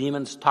us, the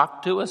demons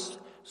talk to us,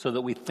 so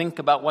that we think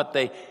about what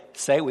they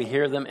say. We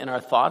hear them in our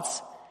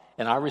thoughts.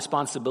 And our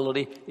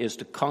responsibility is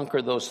to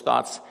conquer those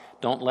thoughts.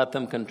 Don't let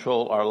them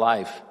control our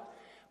life.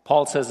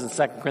 Paul says in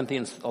 2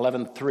 Corinthians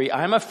 11:3,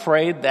 I am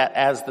afraid that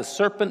as the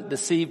serpent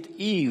deceived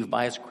Eve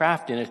by his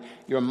craftiness,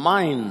 your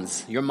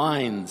minds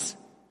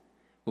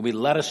will be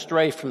led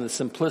astray from the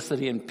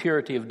simplicity and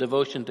purity of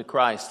devotion to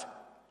Christ.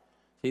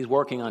 He's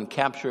working on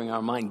capturing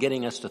our mind,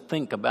 getting us to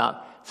think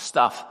about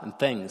stuff and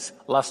things,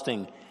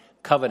 lusting,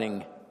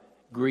 coveting,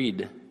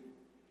 greed.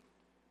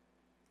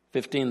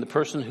 15, the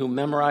person who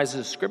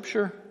memorizes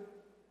Scripture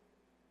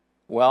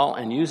well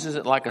and uses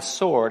it like a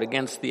sword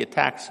against the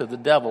attacks of the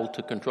devil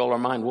to control our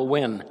mind will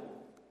win.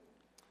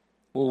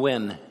 Will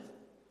win.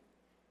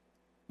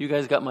 You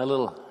guys got my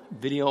little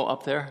video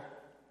up there?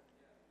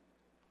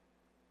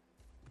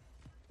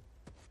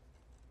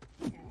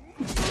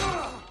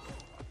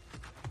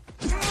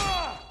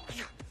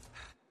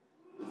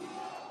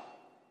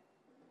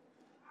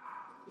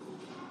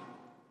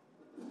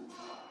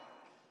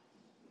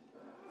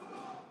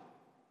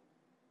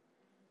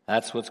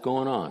 That's what's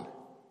going on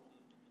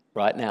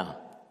right now.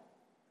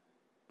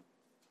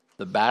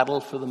 The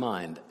battle for the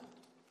mind.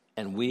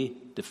 And we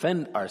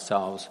defend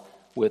ourselves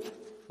with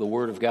the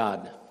Word of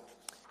God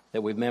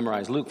that we've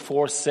memorized. Luke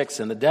 4:6,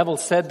 and the devil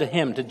said to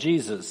him, to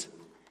Jesus,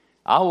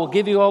 I will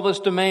give you all this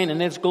domain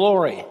and its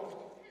glory.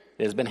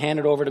 It has been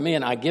handed over to me,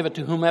 and I give it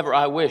to whomever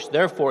I wish.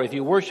 Therefore, if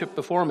you worship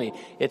before me,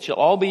 it shall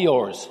all be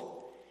yours.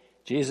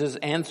 Jesus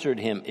answered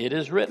him, it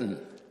is written.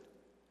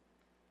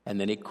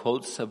 And then he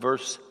quotes a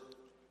verse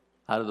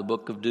out of the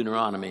book of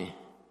Deuteronomy.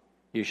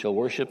 You shall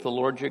worship the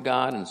Lord your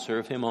God and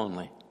serve him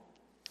only.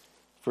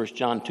 1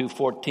 John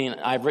 2:14,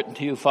 I've written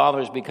to you,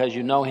 fathers, because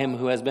you know him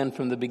who has been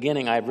from the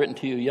beginning. I've written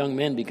to you, young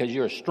men, because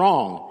you are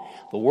strong.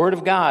 The word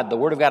of God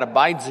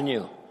abides in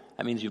you.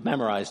 That means you've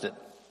memorized it.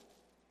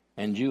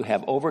 And you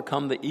have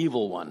overcome the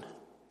evil one.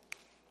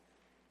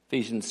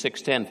 Ephesians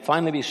 6:10,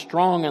 finally be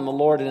strong in the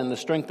Lord and in the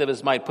strength of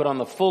his might. Put on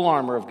the full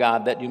armor of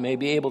God that you may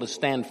be able to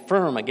stand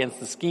firm against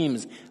the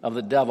schemes of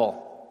the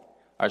devil.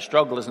 Our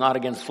struggle is not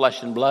against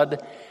flesh and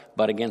blood,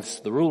 but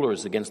against the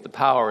rulers, against the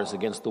powers,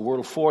 against the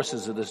world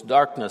forces of this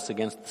darkness,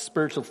 against the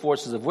spiritual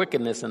forces of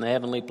wickedness in the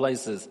heavenly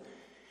places.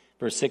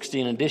 Verse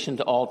 16, in addition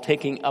to all,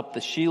 taking up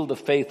the shield of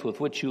faith with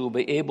which you will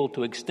be able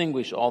to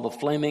extinguish all the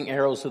flaming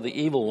arrows of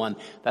the evil one.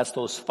 That's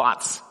those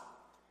thoughts.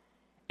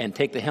 And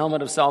take the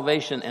helmet of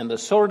salvation and the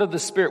sword of the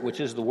Spirit,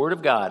 which is the Word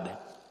of God.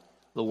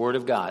 The Word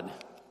of God.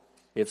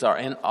 It's our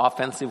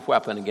offensive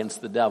weapon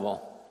against the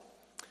devil.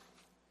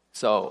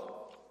 So,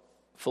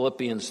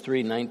 Philippians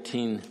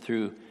 3:19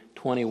 through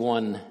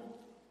 21.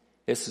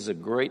 This is a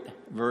great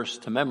verse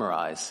to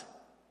memorize,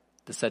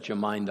 to set your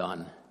mind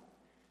on.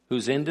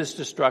 Whose end is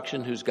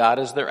destruction, whose God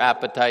is their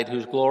appetite,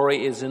 whose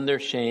glory is in their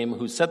shame,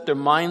 who set their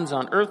minds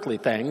on earthly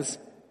things,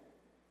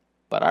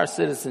 but our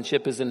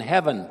citizenship is in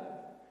heaven,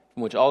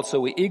 from which also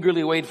we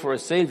eagerly wait for a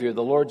Savior,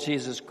 the Lord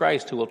Jesus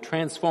Christ, who will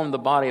transform the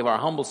body of our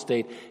humble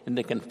state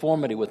into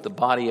conformity with the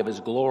body of his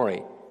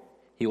glory.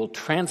 He will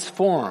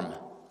transform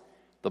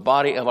the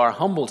body of our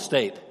humble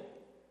state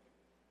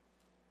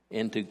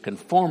into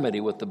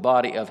conformity with the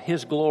body of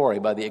his glory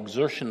by the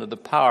exertion of the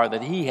power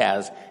that he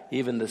has,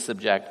 even to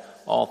subject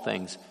all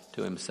things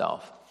to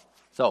himself.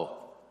 So,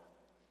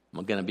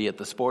 I'm going to be at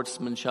the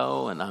sportsman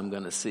show, and I'm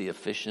going to see a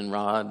fishing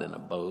rod and a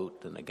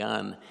boat and a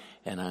gun,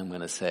 and I'm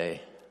going to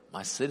say,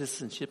 my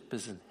citizenship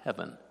is in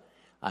heaven.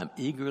 I'm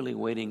eagerly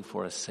waiting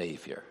for a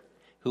Savior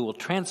who will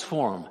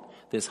transform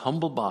this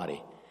humble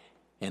body,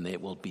 and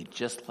it will be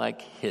just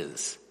like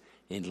his.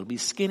 And it'll be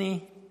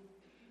skinny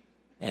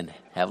and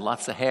have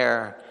lots of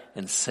hair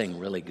and sing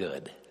really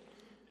good.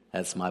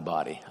 That's my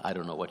body. I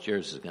don't know what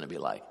yours is going to be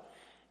like.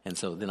 And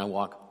so then I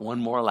walk one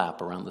more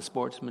lap around the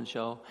sportsman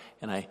show,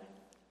 and I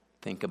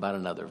think about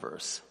another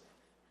verse.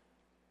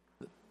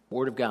 The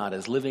Word of God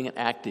is living and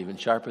active and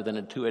sharper than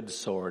a two-edged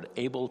sword,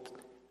 able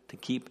to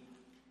keep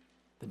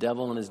the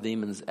devil and his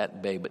demons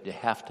at bay, but you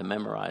have to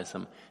memorize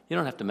them. You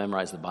don't have to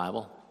memorize the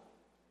Bible.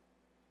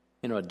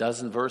 You know, a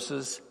dozen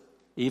verses,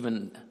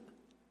 even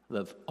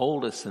the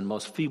oldest and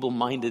most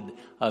feeble-minded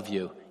of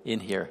you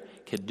in here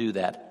could do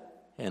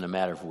that in a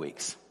matter of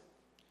weeks.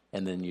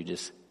 And then you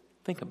just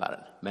think about it,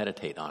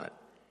 meditate on it,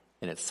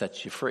 and it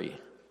sets you free.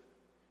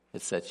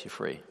 It sets you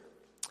free.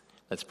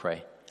 Let's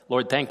pray.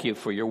 Lord, thank you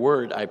for your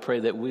word. I pray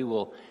that we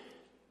will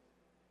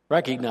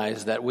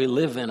recognize that we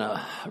live in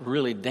a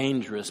really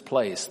dangerous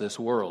place, this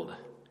world,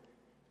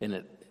 and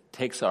it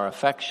takes our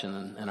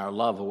affection and our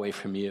love away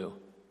from you.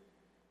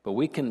 But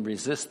we can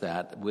resist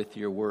that with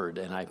your word,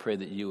 and I pray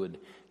that you would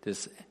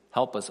just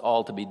help us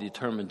all to be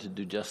determined to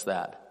do just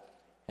that,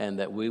 and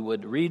that we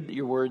would read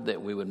your word,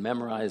 that we would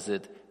memorize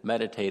it,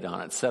 meditate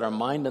on it, set our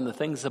mind on the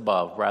things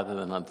above rather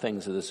than on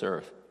things of this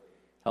earth.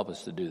 Help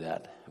us to do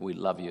that. We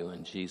love you.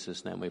 In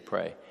Jesus' name we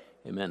pray.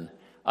 Amen.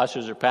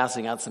 Ushers are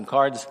passing out some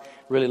cards.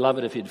 Really love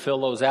it if you'd fill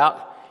those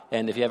out.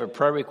 And if you have a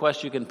prayer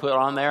request, you can put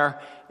on there.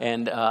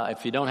 And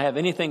if you don't have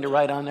anything to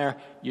write on there,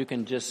 you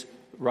can just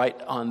write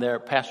on there,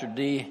 Pastor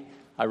D,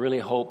 I really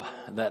hope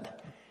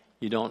that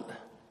you don't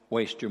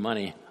waste your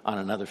money on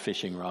another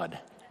fishing rod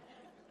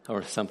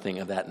or something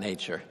of that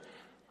nature.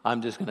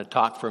 I'm just going to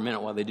talk for a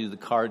minute while they do the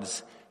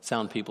cards,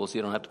 sound people, so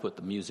you don't have to put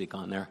the music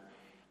on there.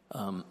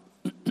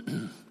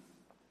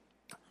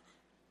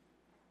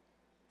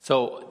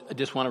 So I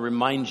just want to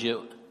remind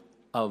you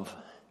of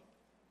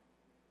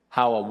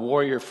how a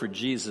warrior for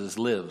Jesus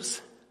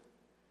lives.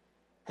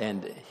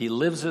 And he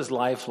lives his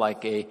life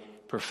like a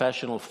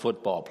professional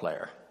football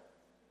player.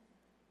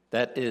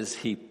 That is,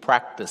 he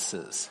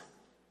practices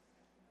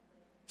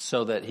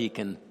so that he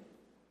can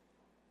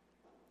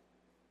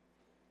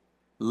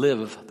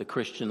live the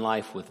Christian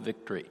life with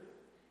victory.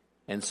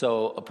 And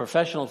so a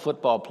professional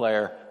football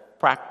player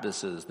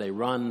practices. They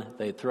run,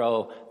 they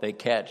throw, they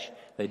catch.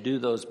 They do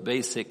those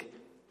basic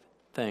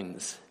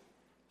things.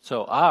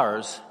 So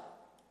ours,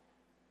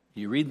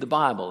 you read the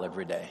Bible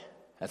every day.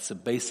 That's the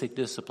basic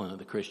discipline of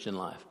the Christian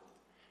life.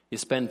 You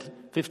spend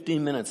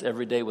 15 minutes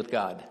every day with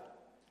God.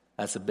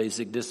 That's a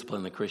basic discipline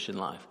of the Christian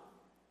life.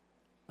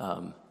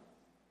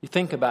 You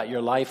think about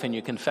your life and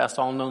you confess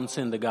all known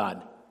sin to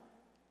God.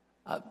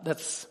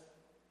 That's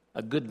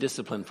a good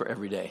discipline for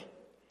every day.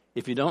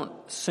 If you don't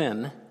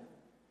sin,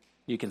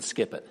 you can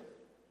skip it.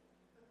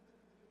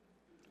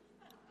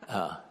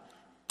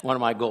 One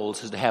of my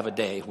goals is to have a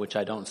day which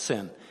I don't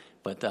sin.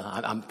 But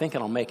I'm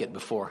thinking I'll make it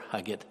before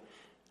I get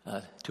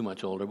too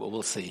much older, but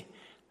we'll see.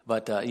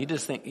 But you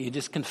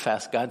just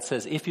confess. God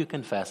says, if you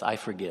confess, I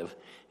forgive.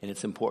 And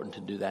it's important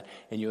to do that.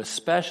 And you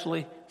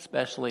especially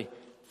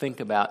think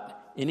about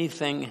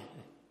anything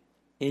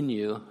in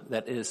you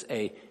that is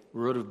a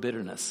root of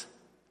bitterness.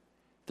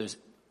 If there's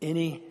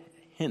any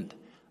hint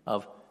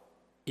of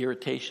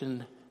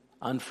irritation,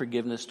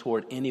 unforgiveness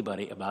toward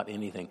anybody about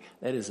anything.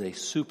 That is a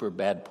super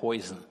bad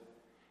poison.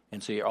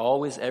 And so you're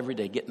always, every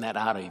day, getting that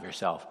out of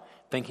yourself,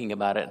 thinking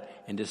about it,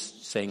 and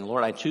just saying,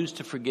 Lord, I choose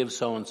to forgive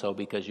so-and-so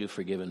because you've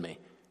forgiven me.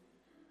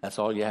 That's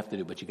all you have to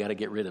do, but you got to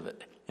get rid of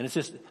it. And it's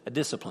just a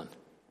discipline,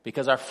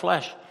 because our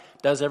flesh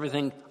does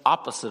everything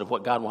opposite of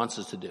what God wants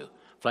us to do.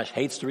 Flesh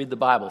hates to read the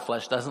Bible.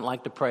 Flesh doesn't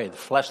like to pray. The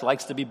flesh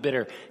likes to be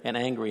bitter and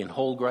angry and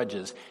hold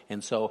grudges.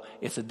 And so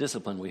it's a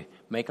discipline. We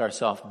make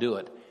ourselves do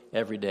it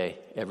every day,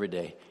 every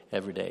day,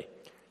 every day.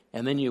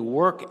 And then you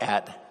work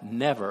at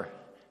never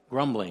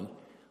grumbling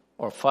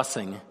or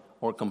fussing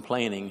or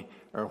complaining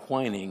or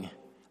whining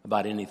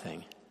about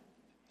anything,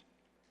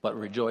 but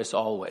rejoice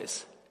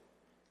always.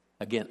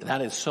 Again,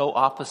 that is so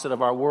opposite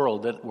of our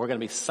world that we're going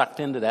to be sucked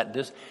into that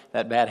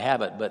bad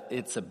habit. But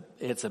it's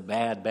a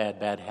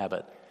bad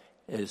habit,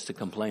 is to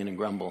complain and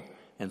grumble.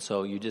 And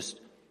so you just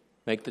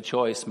make the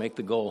choice, make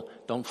the goal.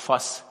 Don't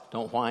fuss,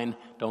 don't whine,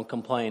 don't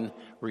complain.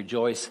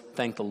 Rejoice,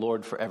 thank the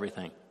Lord for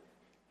everything.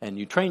 And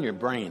you train your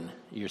brain,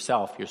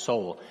 yourself, your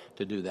soul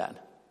to do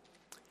that.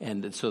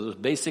 And so those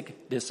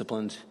basic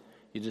disciplines,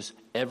 you just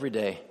every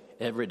day,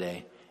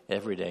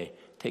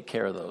 take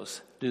care of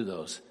those. Do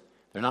those.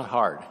 They're not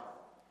hard,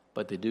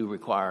 but they do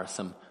require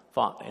some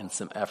thought and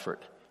some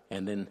effort.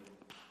 And then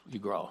you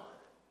grow.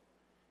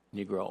 And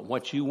you grow.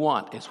 What you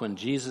want is when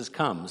Jesus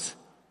comes,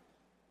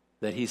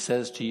 that he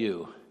says to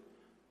you,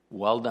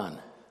 well done.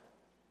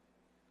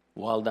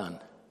 Well done.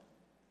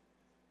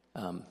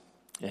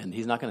 And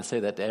he's not going to say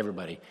that to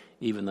everybody,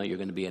 even though you're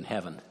going to be in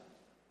heaven.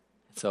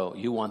 So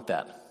you want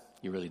that.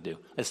 You really do.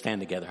 Let's stand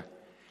together.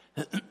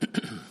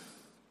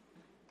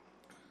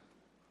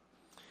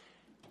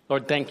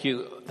 Lord, thank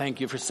you.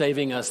 Thank you for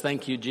saving us.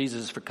 Thank you,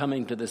 Jesus, for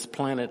coming to this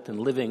planet and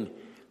living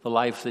the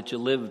life that you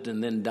lived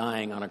and then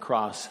dying on a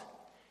cross.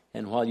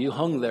 And while you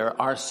hung there,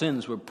 our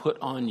sins were put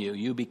on you.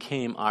 You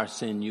became our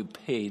sin. You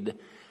paid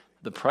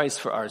the price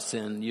for our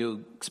sin.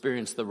 You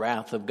experienced the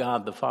wrath of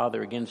God the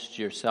Father against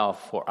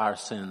yourself for our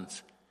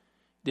sins.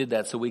 Did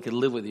that so we could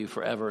live with you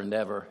forever and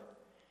ever.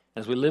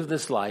 As we live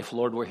this life,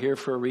 Lord, we're here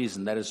for a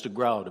reason. That is to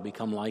grow, to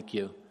become like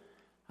you.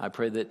 I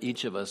pray that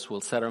each of us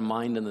will set our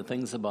mind on the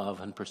things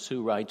above and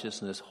pursue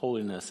righteousness,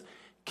 holiness,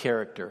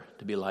 character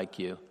to be like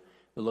you.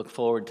 We look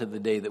forward to the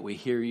day that we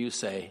hear you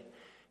say,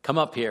 come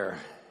up here,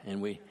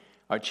 and we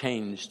are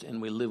changed and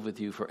we live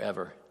with you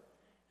forever.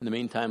 In the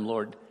meantime,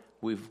 Lord,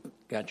 we've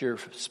got your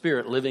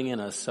Spirit living in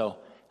us, so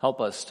help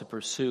us to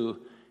pursue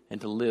and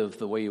to live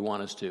the way you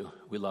want us to.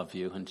 We love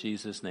you. In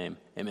Jesus' name,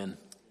 amen.